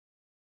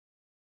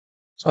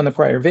So in the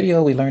prior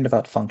video, we learned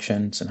about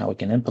functions and how we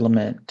can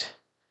implement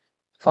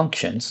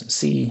functions,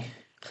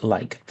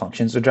 C-like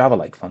functions or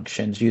Java-like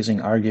functions using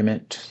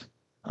arguments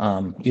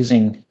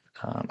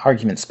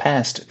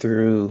passed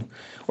through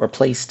or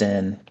placed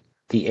in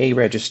the A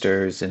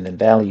registers and then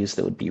values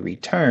that would be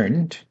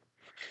returned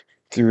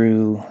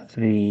through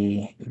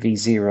the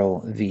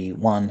V0,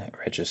 V1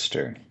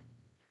 register.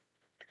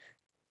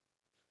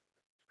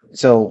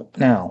 So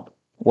now,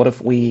 what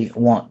if we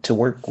want to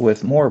work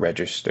with more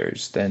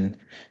registers than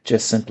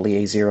just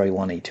simply A0,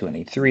 A1, A2, and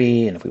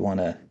A3? And if we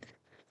want to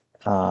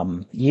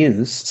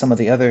use some of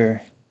the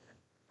other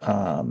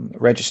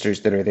registers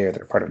that are there that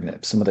are part of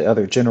NIP, some of the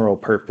other general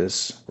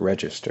purpose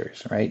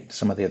registers, right?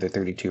 Some of the other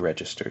 32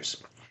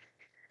 registers.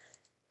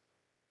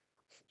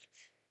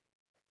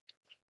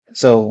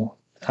 So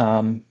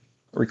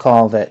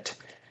recall that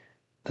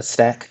the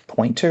stack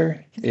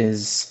pointer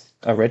is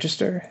a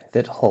register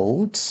that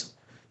holds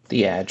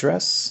the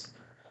address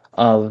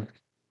of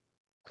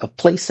a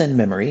place in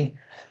memory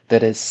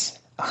that is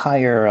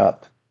higher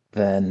up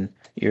than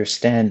your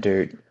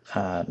standard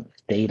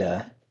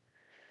data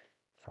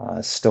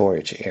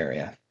storage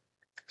area.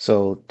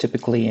 So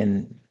typically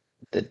in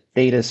the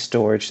data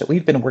storage that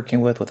we've been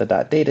working with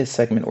the .data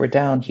segment, we're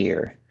down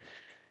here.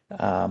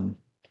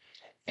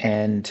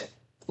 And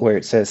where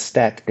it says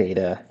stack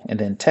data, and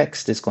then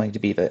text is going to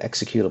be the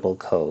executable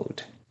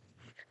code.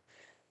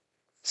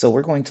 So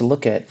we're going to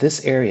look at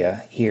this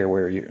area here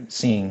where you're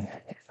seeing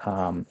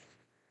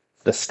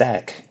the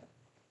stack,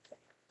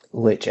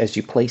 which as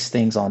you place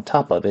things on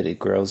top of it, it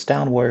grows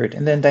downward,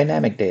 and then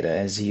dynamic data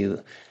as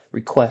you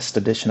request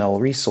additional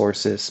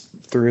resources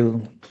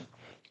through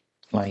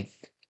like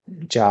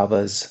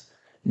Java's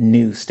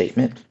new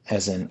statement,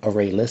 as in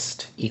array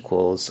list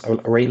equals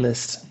array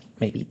list,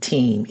 maybe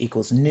team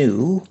equals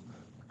new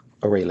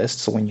array list.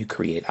 So when you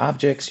create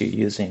objects, you're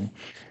using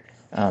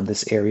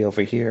this area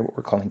over here, what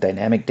we're calling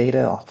dynamic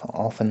data,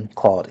 often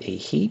called a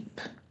heap.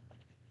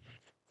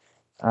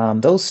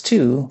 Those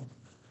two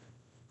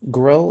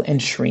grow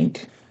and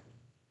shrink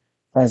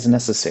as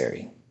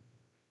necessary.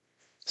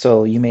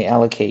 So you may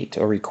allocate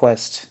or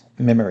request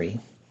memory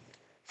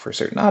for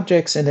certain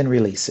objects and then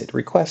release it,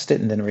 request it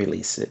and then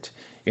release it.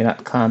 You're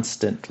not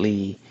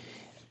constantly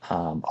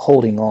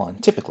holding on,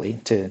 typically,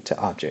 to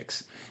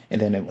objects.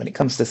 And then when it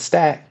comes to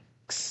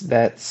stacks,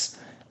 that's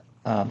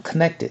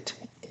connected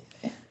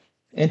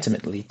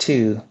intimately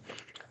to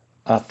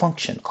a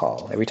function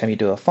call. Every time you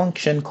do a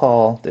function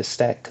call, the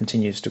stack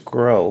continues to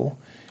grow.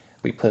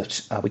 We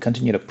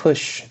continue to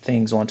push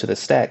things onto the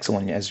stack. So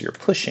as you're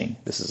pushing,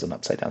 this is an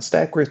upside down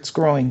stack where it's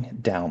growing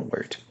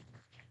downward.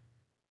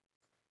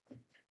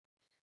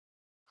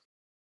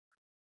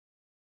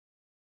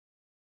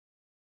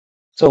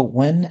 So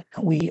when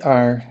we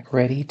are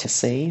ready to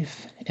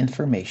save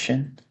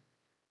information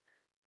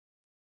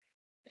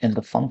in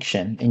the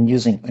function,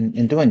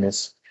 in doing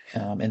this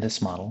in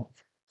this model,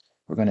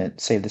 we're going to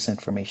save this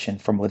information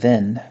from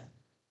within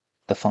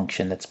the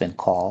function that's been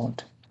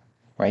called.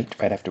 Right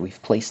after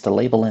we've placed the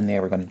label in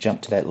there, we're going to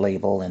jump to that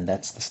label, and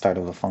that's the start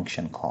of a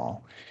function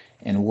call.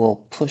 And we'll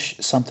push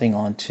something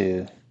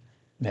onto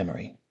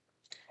memory.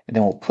 And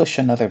then we'll push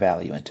another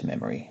value into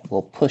memory.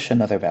 We'll push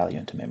another value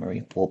into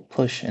memory. We'll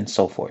push and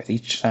so forth.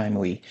 Each time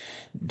we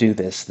do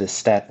this, this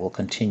stack will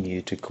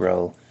continue to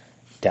grow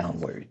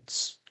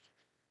downwards.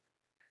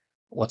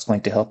 What's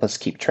going to help us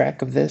keep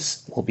track of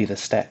this will be the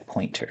stack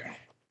pointer.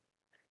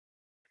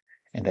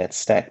 And that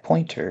stack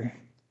pointer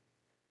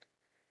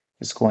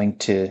is going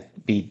to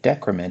be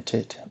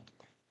decremented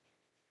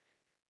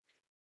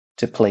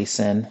to place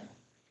in,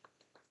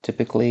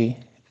 typically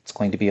it's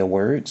going to be a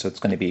word, so it's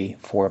going to be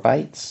 4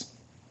 bytes.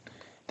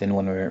 Then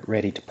when we're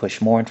ready to push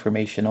more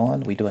information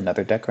on, we do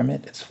another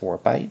decrement, it's 4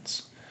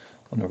 bytes.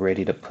 When we're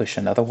ready to push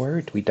another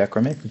word, we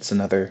decrement, it's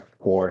another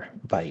 4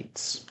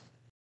 bytes.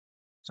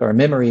 So our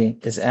memory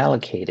is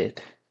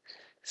allocated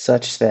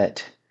such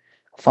that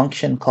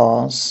function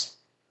calls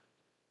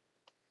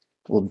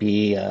will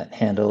be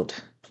handled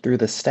through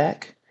the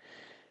stack.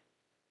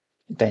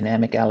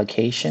 Dynamic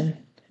allocation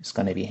is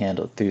going to be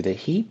handled through the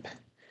heap,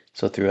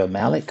 so through a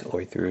malloc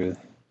or through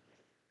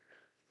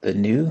the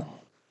new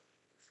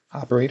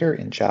operator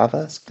in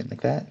Java, something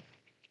like that.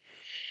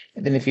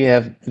 And then if you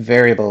have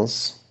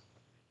variables,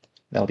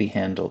 they'll be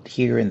handled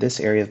here in this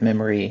area of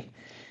memory.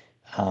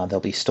 They'll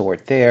be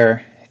stored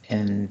there.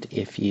 And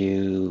if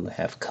you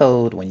have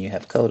code, when you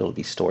have code, it'll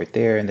be stored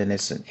there. And then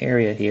there's an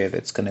area here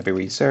that's going to be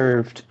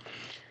reserved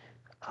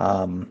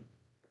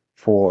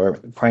for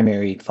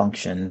primary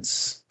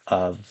functions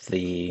of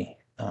the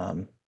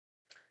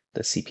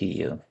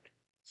CPU.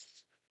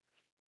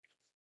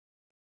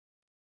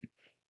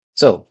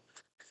 So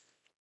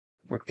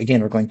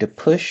again, we're going to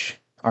push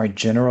our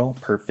general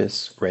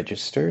purpose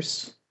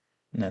registers,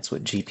 and that's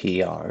what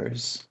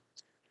GPRs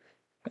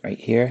right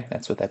here,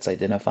 that's what that's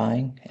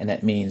identifying, and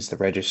that means the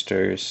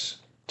registers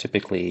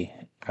typically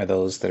are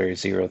those that are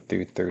 0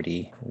 through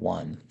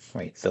 31,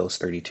 right? Those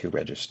 32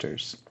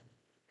 registers.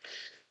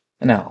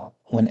 Now,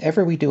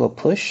 whenever we do a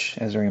push,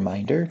 as a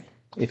reminder,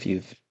 if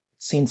you've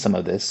seen some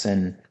of this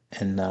in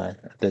in the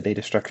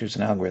data structures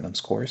and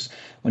algorithms course.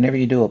 Whenever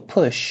you do a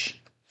push,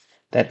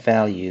 that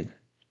value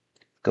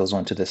goes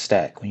onto the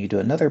stack. When you do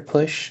another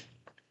push,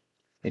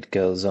 it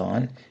goes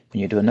on.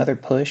 When you do another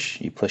push,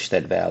 you push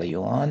that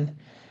value on,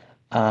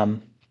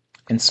 and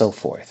so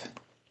forth.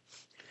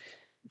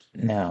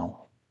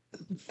 Now,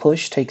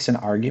 push takes an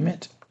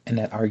argument, and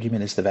that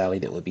argument is the value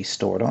that would be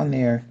stored on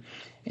there.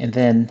 And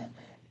then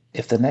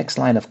if the next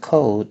line of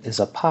code is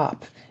a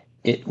pop,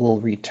 it will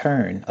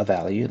return a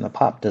value, and the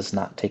pop does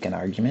not take an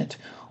argument.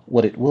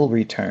 What it will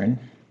return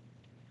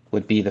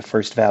would be the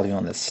first value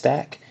on the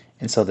stack,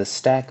 and so the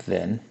stack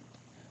then,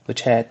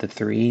 which had the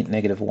 3,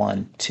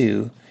 -1,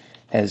 2,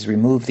 has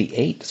removed the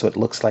 8, so it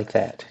looks like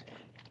that.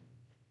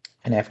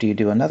 And after you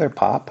do another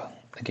pop,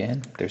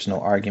 again, there's no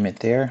argument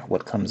there.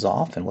 What comes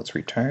off and what's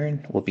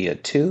returned will be a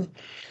 2,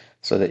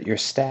 so that your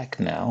stack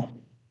now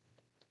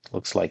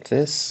looks like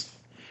this.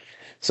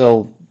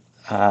 So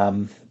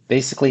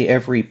basically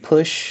every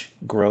push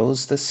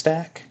grows the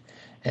stack,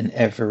 and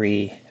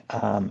every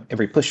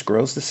push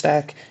grows the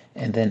stack,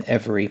 and then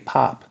every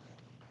pop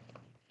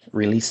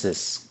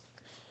releases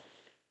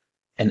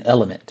an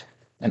element,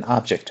 an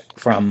object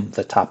from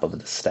the top of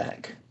the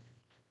stack.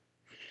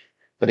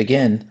 But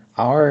again,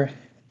 our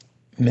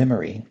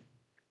memory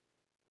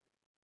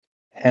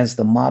has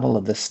the model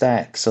of the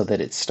stack so that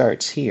it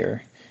starts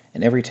here,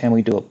 and every time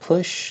we do a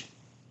push,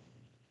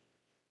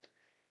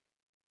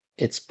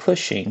 it's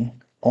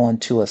pushing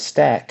onto a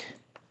stack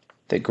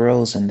that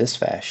grows in this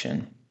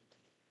fashion.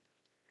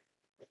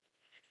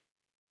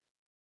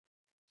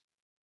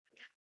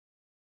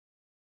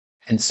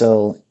 And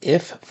so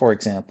if, for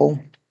example,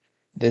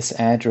 this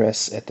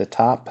address at the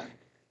top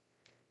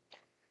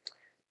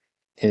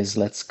is,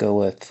 let's go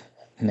with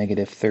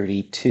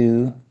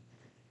 -32,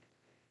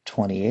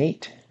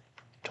 28,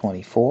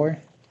 24,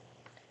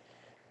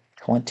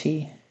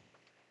 20,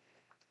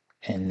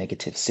 and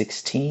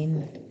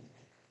 -16,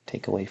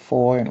 take away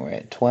 4, and we're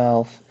at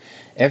 12.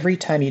 Every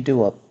time you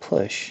do a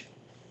push,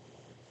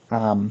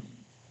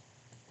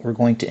 we're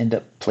going to end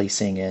up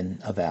placing in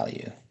a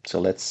value. So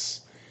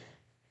let's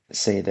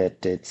say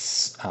that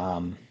it's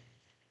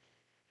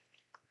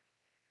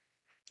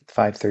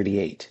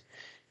 538.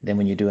 Then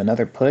when you do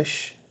another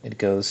push, it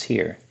goes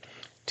here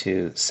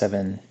to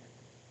 7,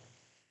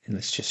 and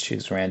let's just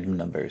choose random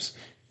numbers.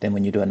 Then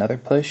when you do another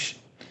push,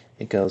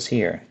 it goes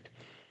here,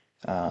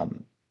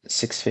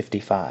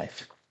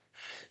 655.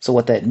 So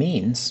what that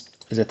means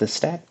is that the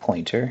stack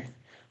pointer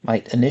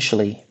might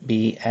initially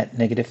be at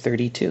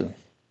 -32.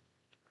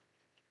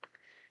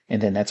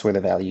 And then that's where the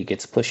value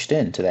gets pushed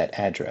into that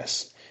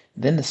address.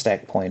 Then the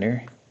stack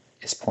pointer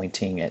is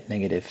pointing at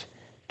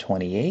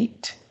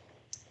 -28.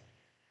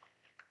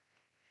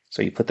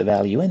 So you put the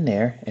value in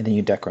there, and then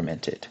you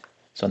decrement it.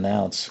 So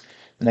now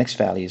the next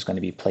value is going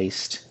to be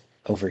placed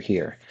over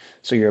here.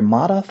 So you're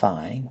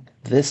modifying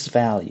this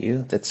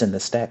value that's in the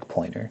stack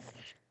pointer.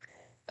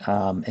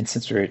 And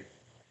since we're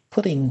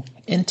putting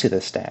into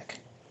the stack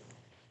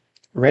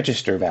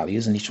register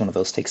values, and each one of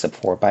those takes up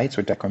 4 bytes,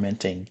 we're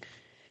decrementing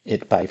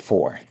it by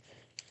 4.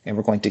 And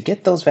we're going to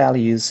get those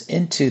values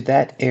into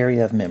that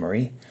area of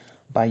memory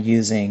by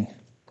using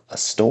a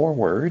store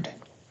word,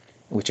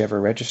 whichever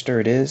register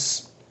it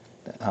is,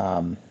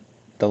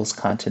 those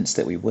contents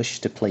that we wish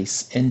to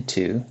place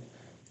into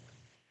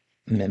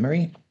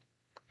memory,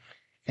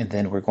 and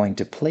then we're going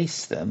to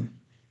place them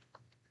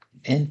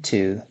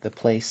into the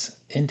place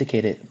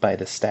indicated by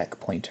the stack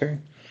pointer.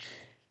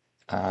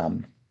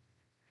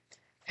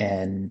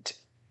 And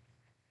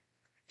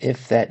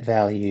if that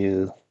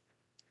value,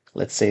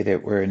 let's say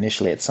that we're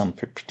initially at some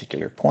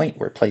particular point,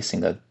 we're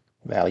placing the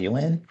value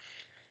in,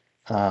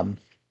 then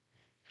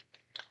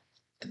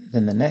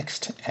the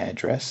next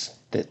address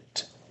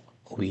that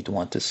we'd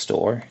want to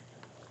store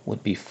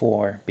would be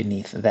 4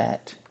 beneath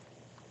that.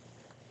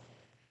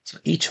 So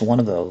each one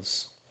of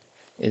those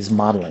is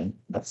modeling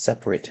a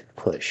separate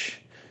push.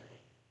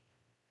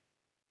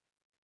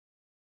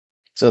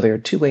 So there are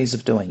 2 ways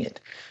of doing it.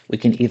 We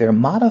can either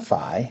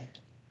modify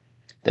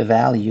the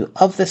value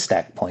of the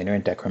stack pointer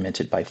and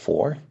decrement it by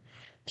 4,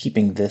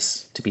 keeping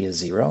this to be a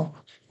 0,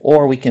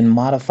 or we can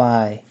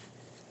modify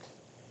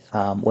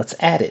what's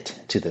added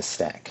to the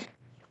stack.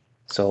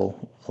 So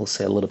we'll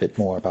say a little bit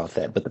more about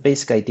that. But the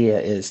basic idea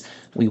is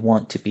we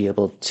want to be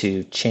able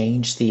to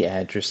change the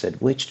address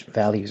at which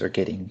values are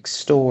getting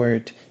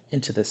stored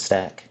into the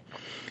stack,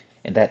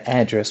 and that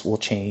address will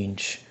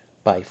change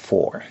by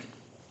 4.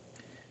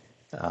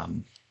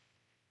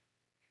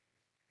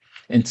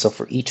 And so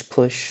for each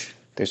push,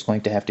 there's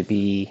going to have to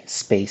be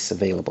space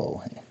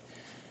available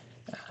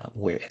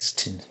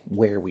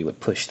where we would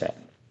push that.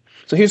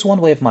 So here's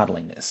one way of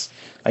modeling this.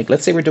 Like,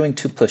 let's say we're doing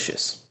 2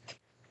 pushes,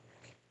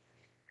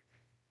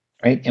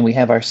 right? And we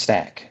have our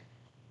stack.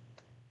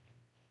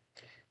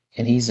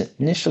 And he's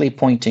initially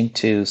pointing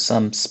to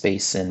some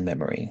space in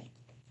memory.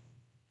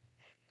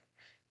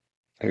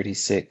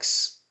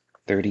 36,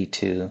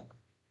 32,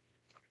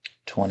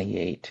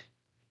 28,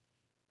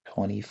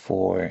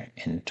 24,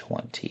 and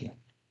 20.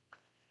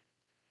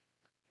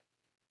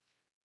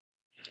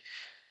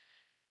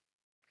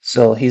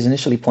 So he's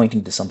initially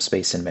pointing to some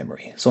space in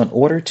memory. So in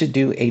order to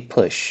do a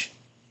push,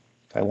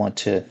 if I want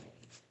to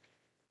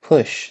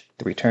push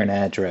the return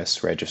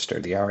address register,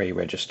 the RA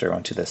register,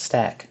 onto the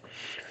stack,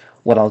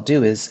 what I'll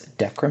do is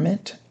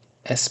decrement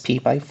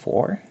SP by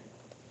 4,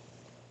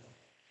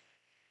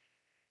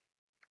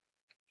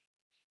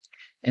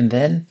 and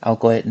then I'll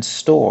go ahead and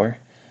store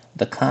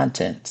the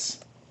contents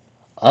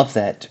of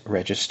that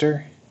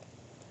register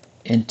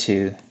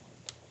into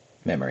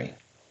memory.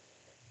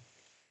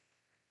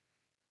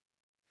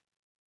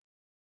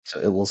 So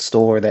it will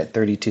store that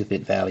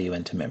 32-bit value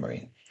into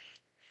memory.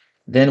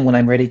 Then when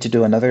I'm ready to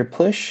do another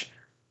push,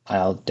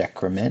 I'll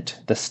decrement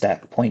the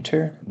stack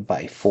pointer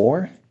by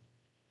 4.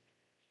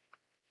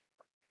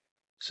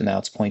 So now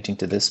it's pointing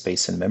to this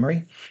space in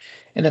memory.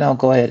 And then I'll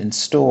go ahead and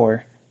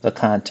store the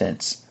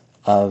contents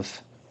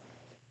of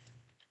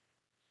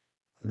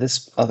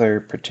this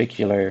other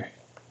particular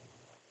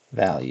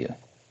value,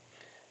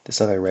 this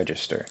other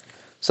register.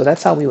 So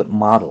that's how we would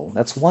model.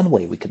 That's one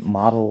way we could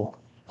model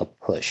a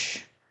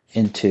push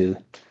into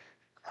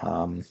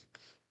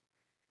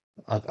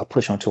a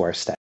push onto our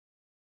stack.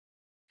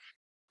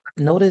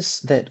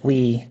 Notice that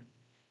we,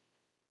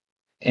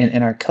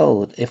 in our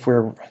code, if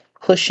we're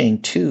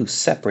pushing two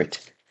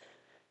separate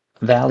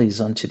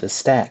values onto the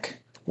stack,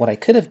 what I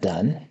could have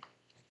done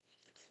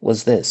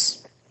was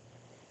this.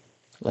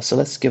 So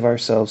let's give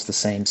ourselves the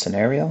same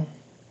scenario.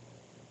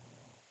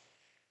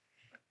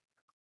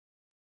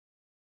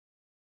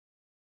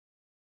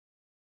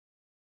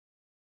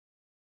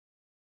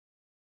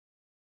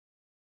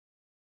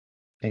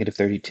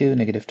 -32,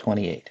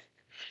 -28.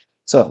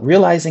 So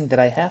realizing that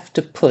I have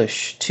to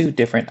push two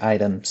different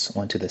items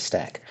onto the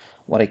stack,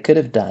 what I could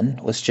have done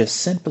was just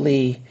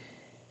simply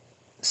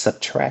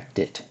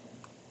subtracted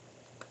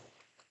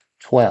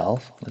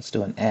 12. Let's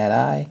do an add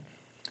I,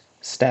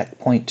 stack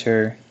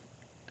pointer,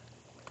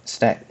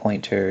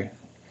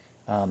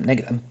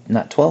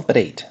 not 12, but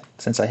 8.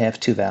 Since I have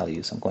two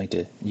values, I'm going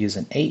to use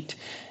an 8.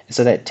 And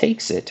so that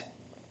takes it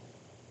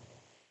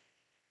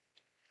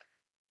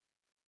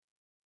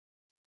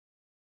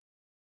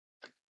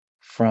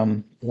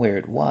from where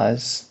it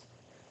was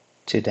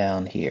to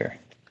down here.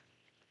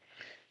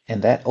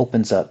 And that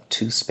opens up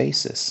two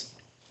spaces.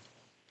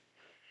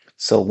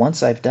 So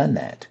once I've done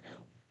that,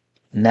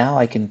 now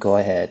I can go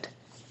ahead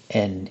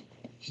and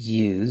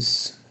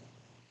use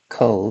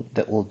code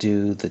that will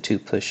do the two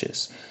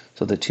pushes.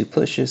 So the two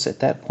pushes at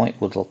that point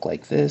would look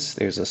like this.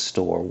 There's a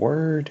store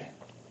word,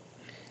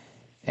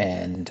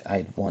 and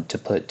I'd want to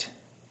put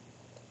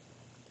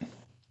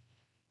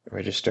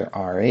register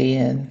RA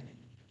in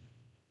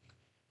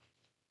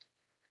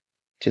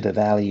to the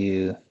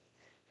value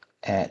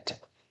at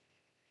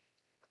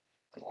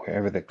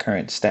wherever the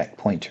current stack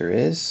pointer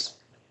is.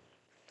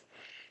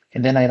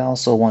 And then I'd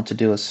also want to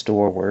do a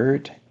store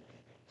word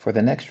for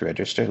the next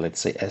register, let's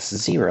say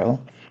S0,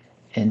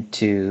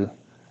 into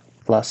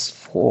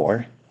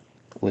 +4,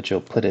 which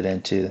will put it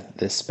into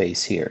this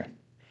space here,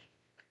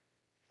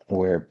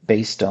 where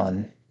based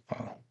on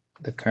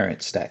the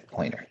current stack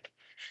pointer.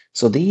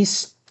 So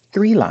these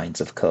 3 lines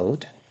of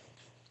code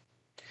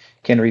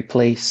can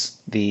replace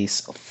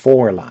these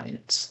 4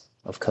 lines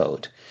of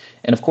code.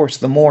 And of course,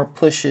 the more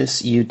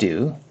pushes you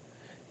do,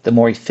 the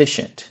more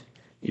efficient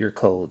your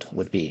code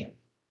would be.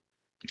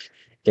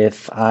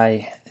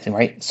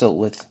 So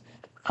with,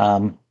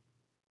 I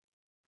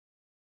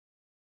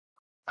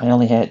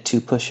only had 2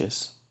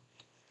 pushes.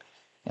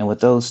 And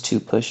with those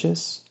 2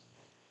 pushes,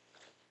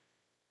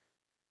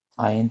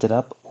 I ended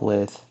up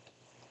with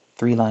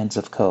 3 lines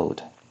of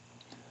code.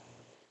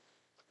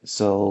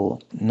 So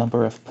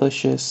number of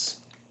pushes,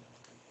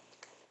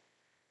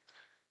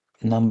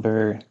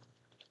 number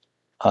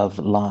of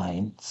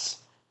lines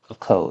of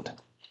code.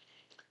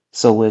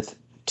 So with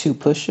 2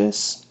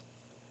 pushes,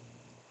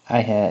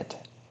 I had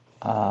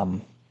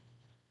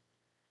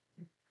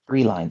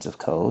 3 lines of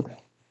code.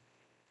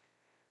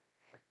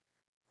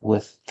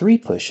 With 3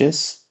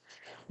 pushes,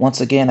 once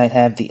again, I'd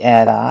have the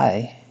add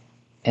I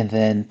and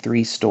then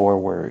 3 store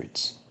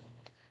words.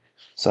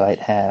 So I'd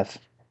have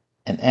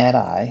an add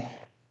I,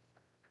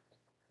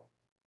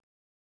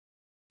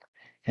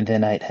 and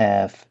then I'd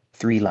have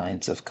 3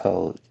 lines of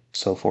code.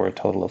 So for a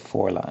total of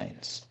 4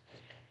 lines.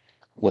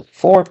 With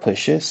 4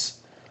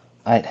 pushes,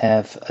 I'd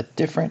have a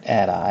different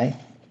add I,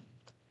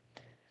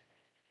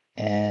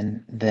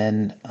 and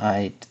then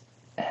I'd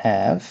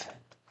have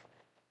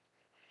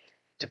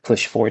to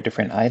push 4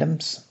 different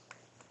items.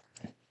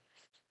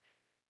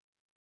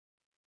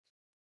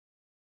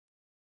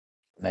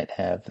 I'd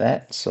have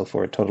that, so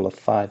for a total of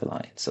 5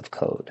 lines of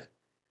code.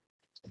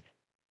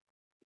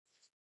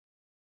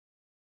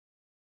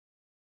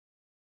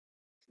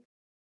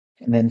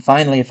 And then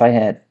finally, if I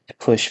had to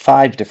push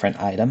 5 different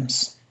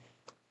items,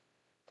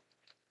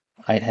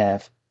 I'd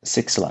have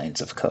 6 lines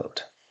of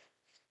code.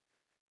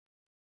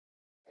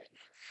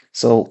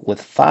 So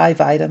with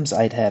 5 items,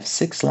 I'd have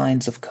 6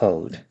 lines of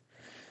code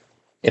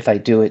if I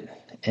do it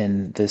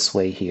in this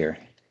way here.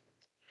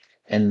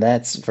 And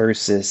that's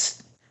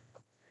versus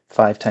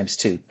 5 times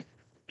 2,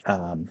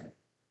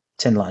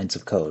 10 lines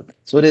of code.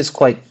 So it is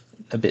quite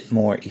a bit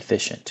more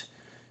efficient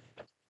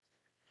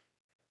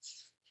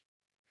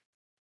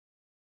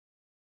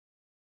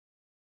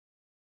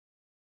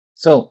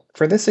So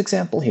for this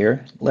example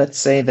here, let's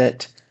say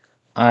that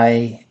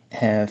I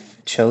have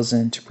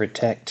chosen to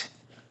protect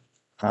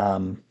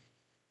at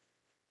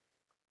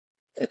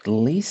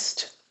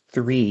least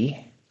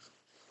 3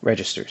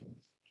 registers.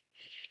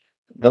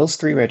 Those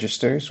 3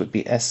 registers would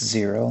be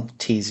S0,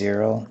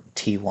 T0,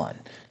 T1,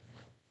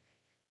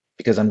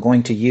 because I'm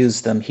going to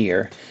use them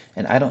here,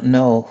 and I don't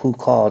know who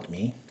called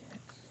me,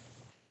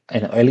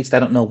 and or at least I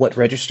don't know what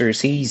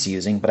registers he's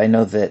using, but I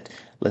know that,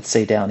 let's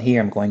say down here,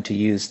 I'm going to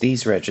use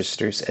these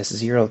registers,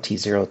 S0,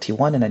 T0,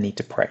 T1, and I need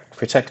to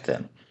protect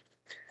them.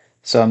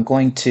 So I'm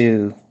going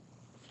to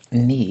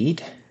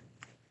need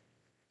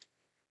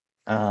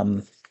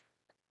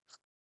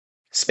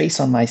space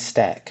on my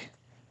stack,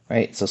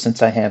 right? So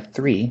since I have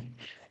 3,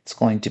 it's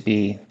going to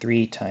be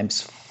 3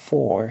 times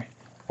 4,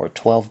 or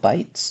 12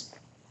 bytes.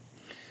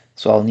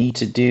 So I'll need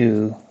to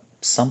do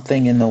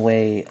something in the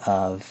way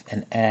of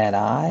an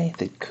add-I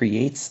that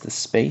creates the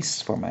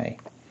space for my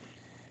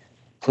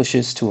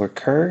pushes to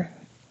occur,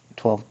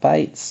 12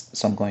 bytes.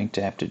 So I'm going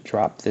to have to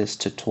drop this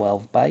to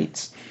 12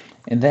 bytes.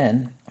 And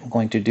then I'm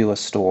going to do a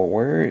store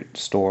word,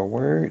 store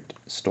word,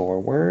 store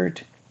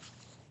word.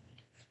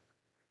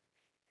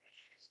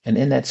 And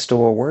in that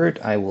store word,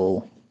 I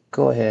will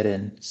go ahead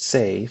and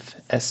save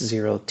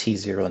S0,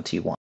 T0, and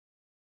T1.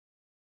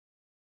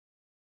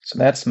 So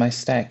that's my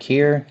stack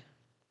here,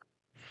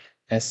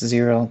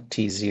 S0,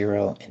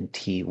 T0, and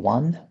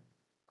T1.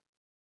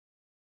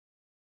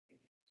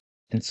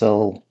 And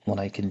so what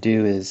I can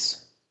do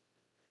is,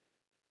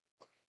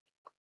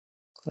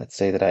 let's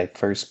say that I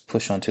first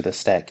push onto the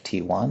stack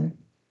T1,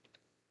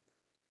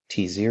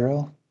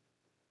 T0,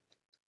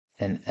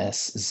 and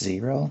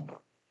S0.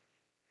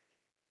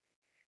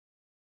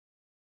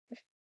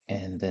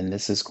 And then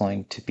this is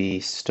going to be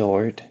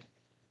stored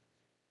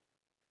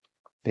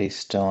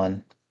based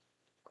on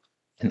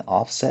an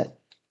offset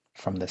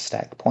from the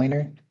stack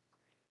pointer.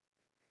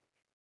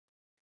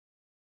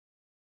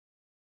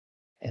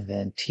 And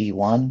then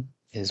T1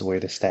 is where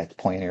the stack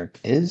pointer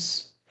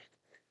is.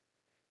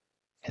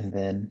 And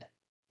then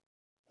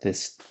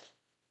this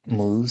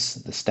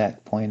moves the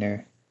stack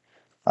pointer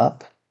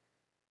up.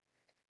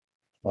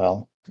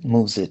 Well,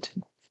 moves it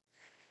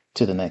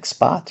to the next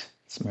spot.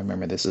 So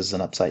remember, this is an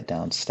upside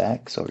down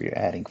stack, so you're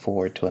adding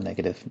forward to a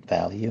negative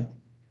value.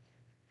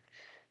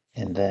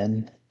 And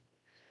then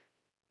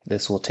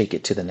this will take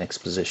it to the next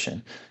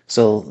position.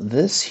 So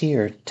this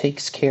here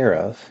takes care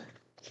of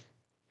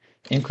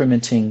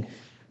incrementing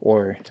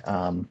or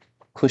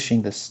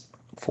pushing this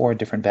 4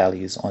 different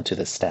values onto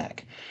the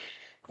stack.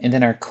 And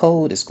then our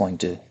code is going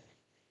to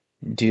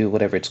do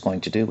whatever it's going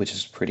to do, which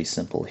is pretty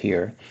simple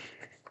here.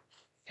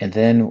 And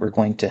then we're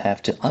going to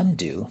have to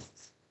undo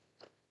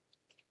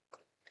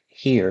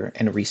here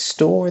and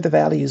restore the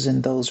values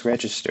in those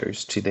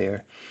registers to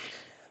their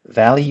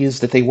values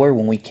that they were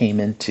when we came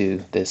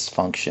into this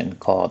function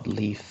called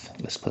leaf.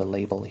 Let's put a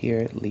label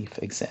here, leaf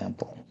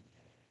example.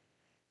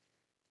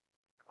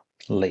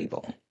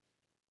 Label.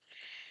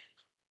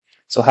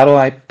 So how do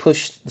I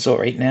push? So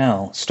right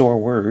now, store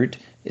word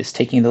is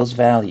taking those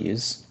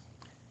values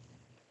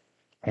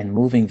and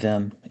moving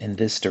them in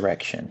this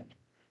direction.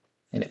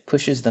 And it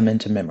pushes them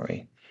into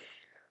memory.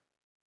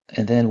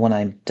 And then when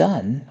I'm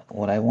done,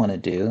 what I want to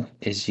do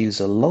is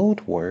use a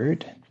load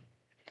word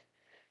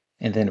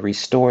and then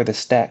restore the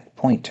stack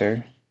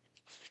pointer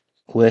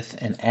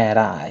with an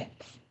add-I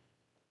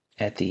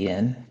at the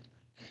end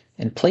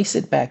and place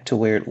it back to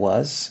where it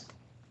was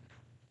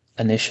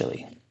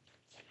initially.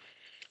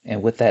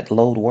 And with that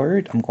load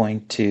word, I'm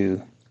going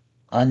to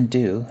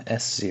undo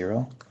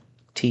S0,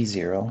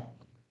 T0,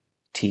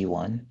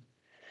 T1,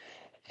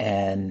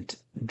 and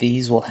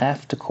these will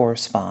have to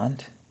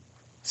correspond.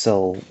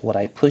 So what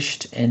I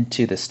pushed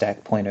into the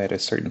stack pointer at a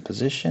certain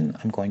position,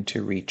 I'm going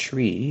to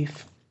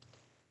retrieve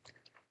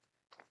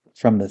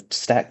from the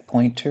stack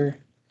pointer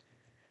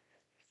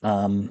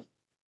from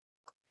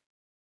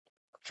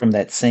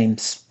that same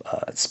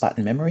spot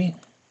in memory.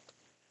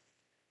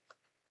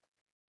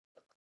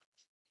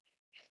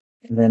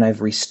 And then I've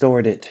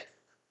restored it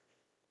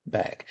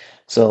back.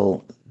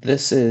 So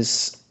this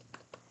is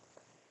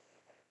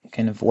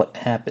kind of what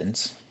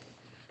happens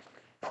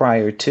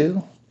prior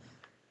to.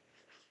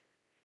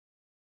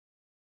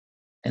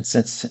 And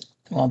since,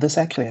 well, this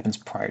actually happens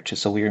prior to,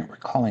 so we're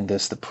calling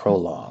this the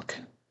prologue.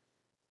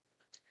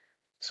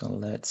 So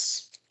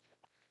let's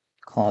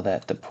call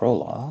that the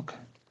prologue.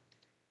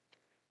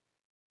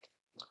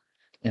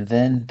 And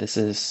then this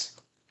is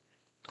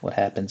what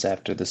happens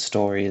after the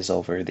story is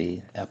over,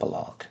 the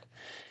epilogue.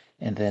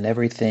 And then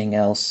everything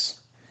else,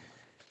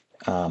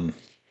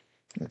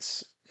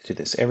 let's do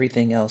this.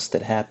 Everything else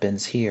that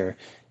happens here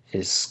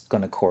is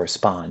going to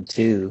correspond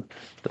to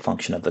the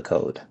function of the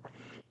code.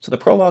 So the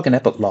prologue and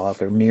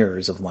epilogue are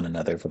mirrors of one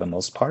another for the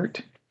most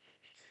part,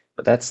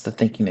 but that's the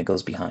thinking that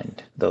goes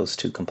behind those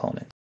 2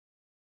 components.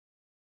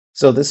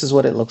 So this is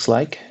what it looks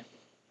like.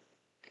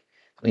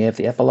 We have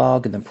the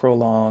epilogue and the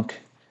prologue.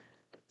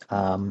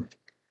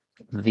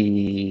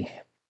 The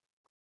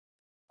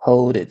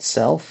code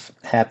itself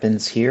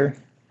happens here,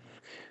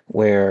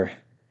 where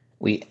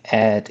We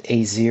add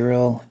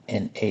A0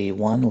 and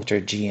A1, which are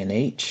G and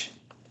H.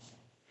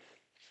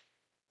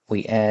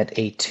 We add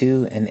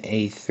A2 and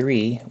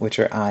A3, which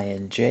are I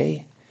and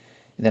J.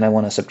 And then I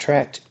want to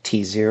subtract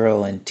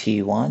T0 and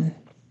T1.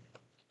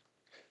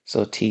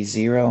 So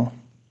T0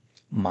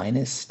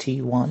 minus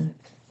T1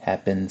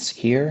 happens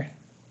here.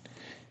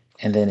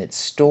 And then it's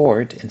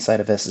stored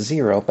inside of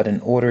S0, but in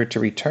order to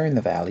return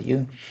the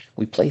value,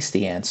 we place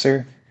the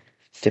answer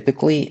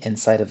typically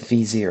inside of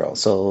V0.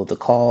 So the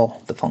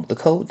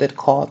code that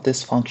called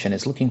this function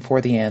is looking for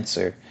the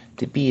answer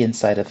to be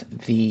inside of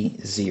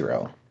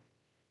V0.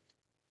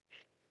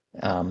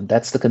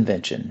 That's the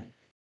convention.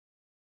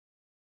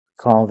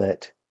 Call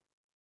that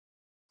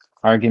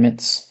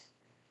arguments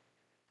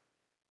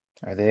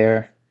are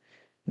there.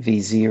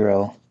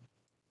 V0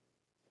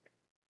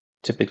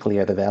 typically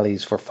are the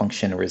values for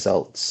function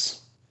results.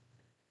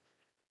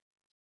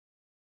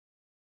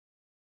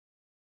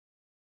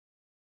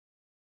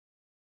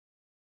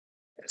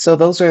 So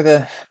those are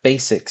the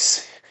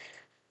basics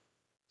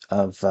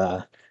of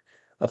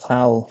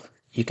how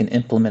you can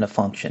implement a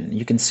function.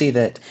 You can see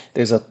that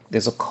there's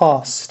a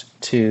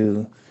cost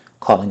to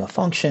calling a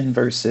function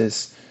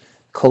versus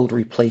code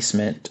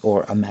replacement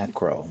or a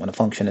macro. When a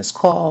function is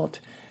called,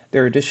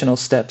 there are additional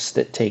steps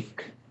that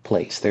take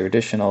place. There are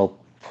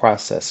additional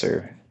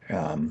processor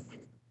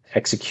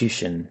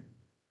execution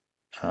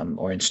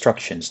or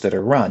instructions that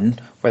are run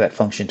for that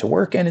function to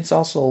work, and it's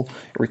also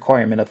a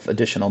requirement of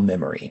additional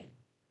memory.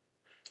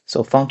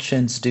 So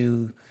functions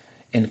do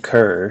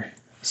incur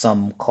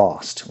some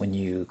cost when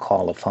you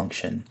call a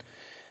function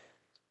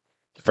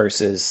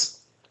versus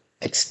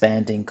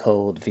expanding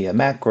code via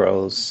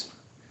macros.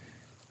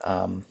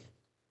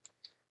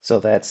 So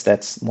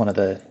that's one of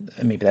the,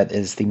 maybe that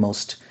is the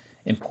most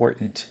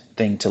important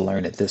thing to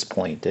learn at this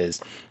point, is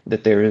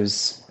that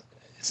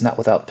it's not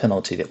without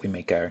penalty that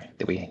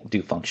we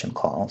do function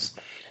calls.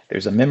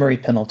 There's a memory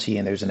penalty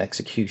and there's an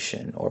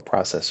execution or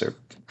processor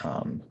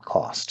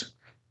cost.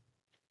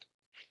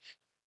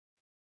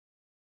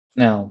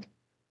 Now,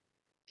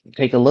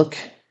 take a look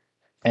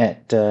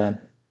at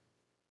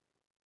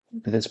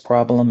this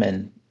problem,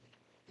 and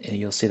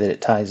you'll see that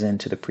it ties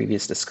into the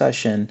previous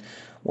discussion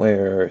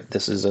where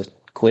this is a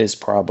quiz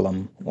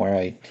problem where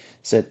I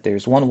said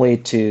there's one way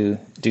to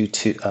do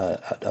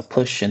a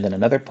push and then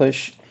another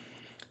push,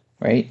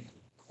 right?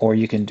 Or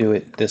you can do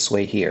it this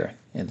way here.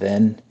 And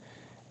then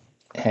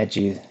I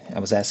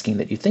was asking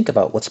that you think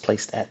about what's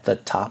placed at the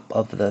top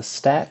of the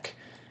stack.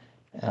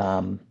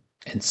 And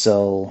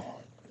so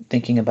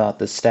thinking about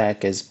the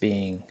stack as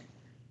being,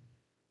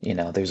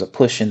 there's a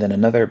push and then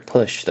another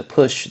push. The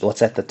push,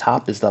 what's at the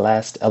top, is the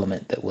last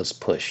element that was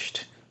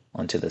pushed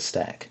onto the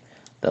stack.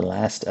 The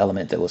last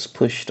element that was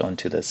pushed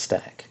onto the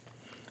stack.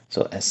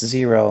 So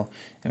S0,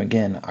 and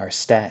again, our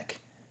stack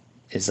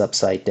is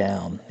upside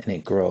down and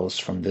it grows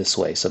from this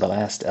way. So the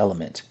last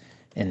element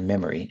in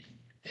memory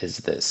is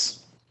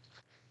this.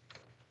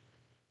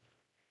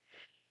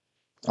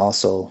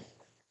 Also,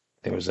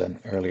 there was an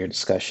earlier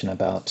discussion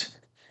about,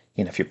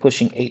 if you're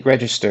pushing 8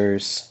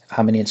 registers,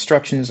 how many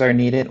instructions are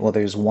needed? Well,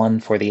 there's one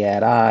for the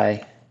add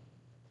I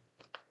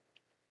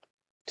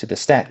to the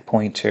stack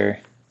pointer,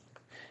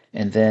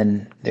 and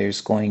then there's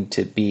going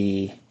to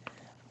be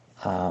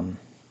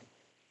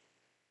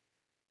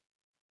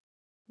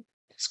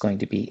it's going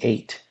to be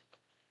 8,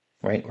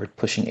 right? We're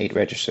pushing 8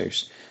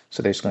 registers,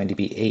 so there's going to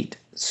be 8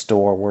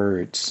 store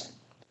words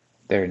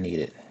that are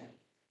needed.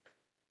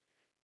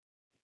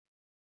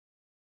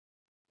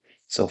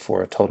 So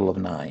for a total of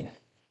 9.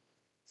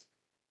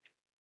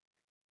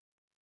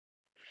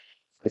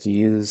 If you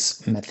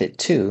use method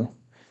 2,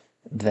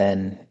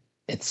 then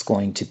it's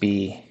going to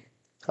be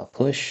a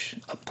push.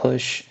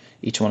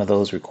 Each one of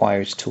those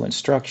requires 2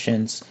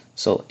 instructions,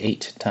 so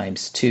 8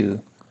 times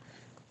 2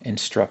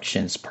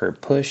 instructions per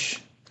push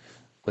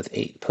with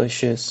 8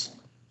 pushes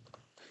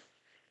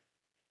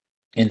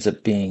ends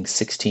up being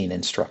 16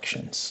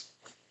 instructions.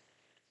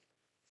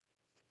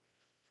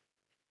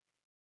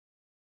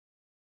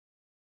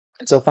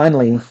 And so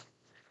finally,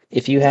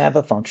 if you have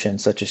a function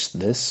such as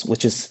this,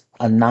 which is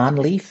a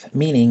non-leaf,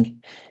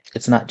 meaning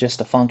it's not just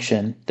a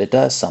function that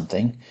does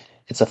something,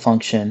 it's a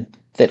function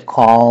that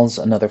calls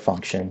another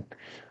function,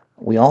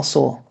 we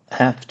also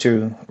have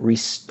to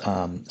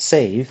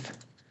save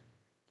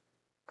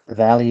the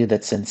value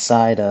that's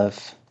inside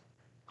of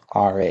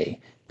RA,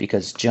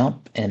 because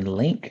jump and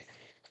link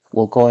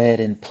will go ahead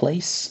and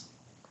place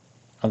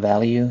a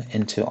value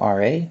into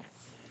RA.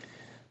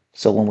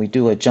 So when we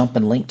do a jump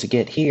and link to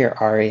get here,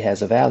 RA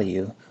has a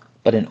value,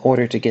 but in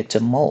order to get to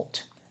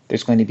molt,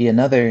 there's going to be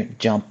another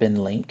jump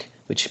and link,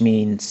 which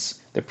means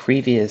the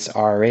previous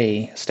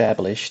RA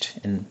established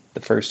in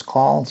the first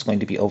call is going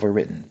to be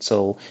overwritten.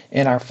 So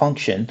in our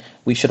function,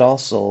 we should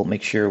also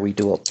make sure we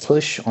do a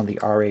push on the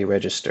RA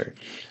register.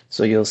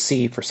 So you'll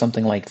see for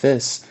something like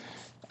this,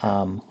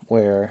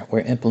 where we're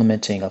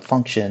implementing a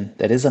function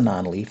that is a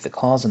non-leaf that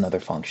calls another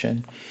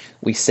function,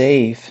 we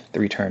save the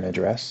return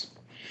address,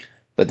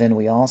 but then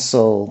we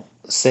also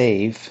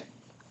save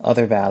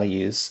other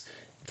values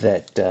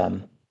that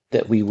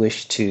that we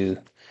wish to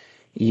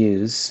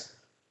use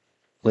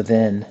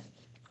within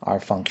our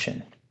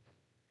function.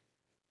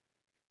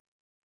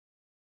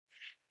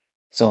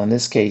 So in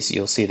this case,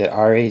 you'll see that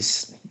RA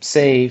is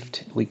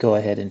saved. We go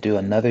ahead and do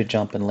another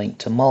jump and link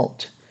to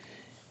mult,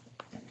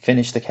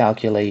 finish the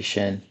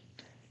calculation,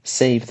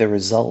 save the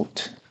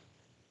result,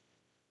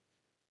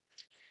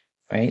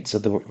 right? So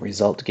the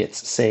result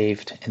gets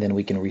saved, and then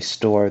we can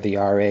restore the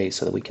RA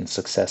so that we can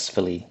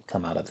successfully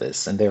come out of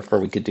this. And therefore,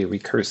 we could do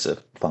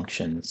recursive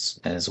functions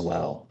as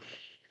well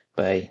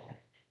by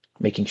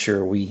making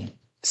sure we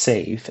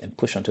save and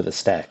push onto the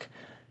stack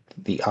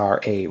the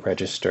RA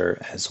register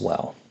as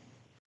well.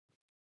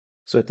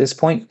 So at this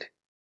point,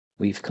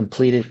 we've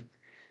completed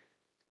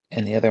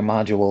in the other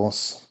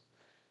modules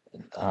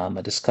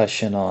a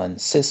discussion on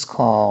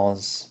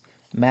syscalls,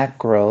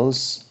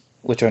 macros,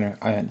 which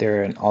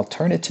they're an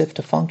alternative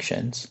to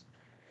functions,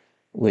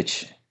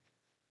 which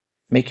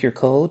make your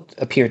code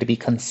appear to be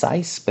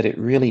concise, but it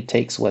really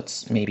takes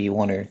what's maybe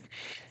one or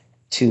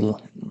two,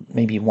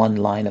 maybe one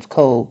line of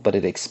code, but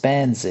it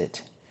expands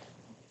it.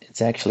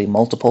 It's actually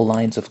multiple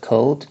lines of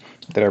code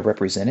that are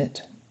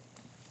represented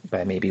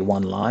by maybe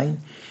one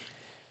line.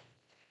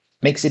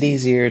 Makes it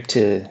easier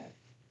to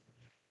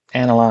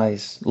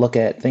analyze, look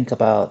at, think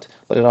about,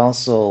 but it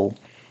also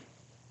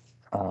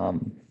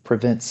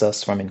prevents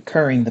us from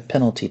incurring the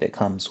penalty that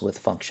comes with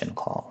function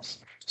calls.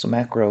 So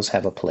macros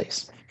have a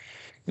place.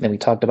 And then we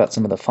talked about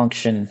some of the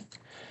function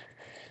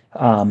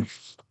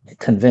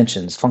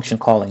conventions, function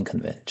calling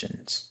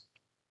conventions.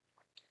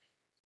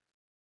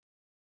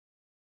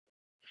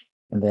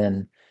 And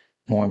then,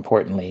 more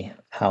importantly,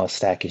 how a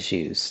stack is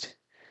used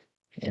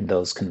in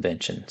those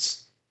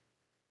conventions.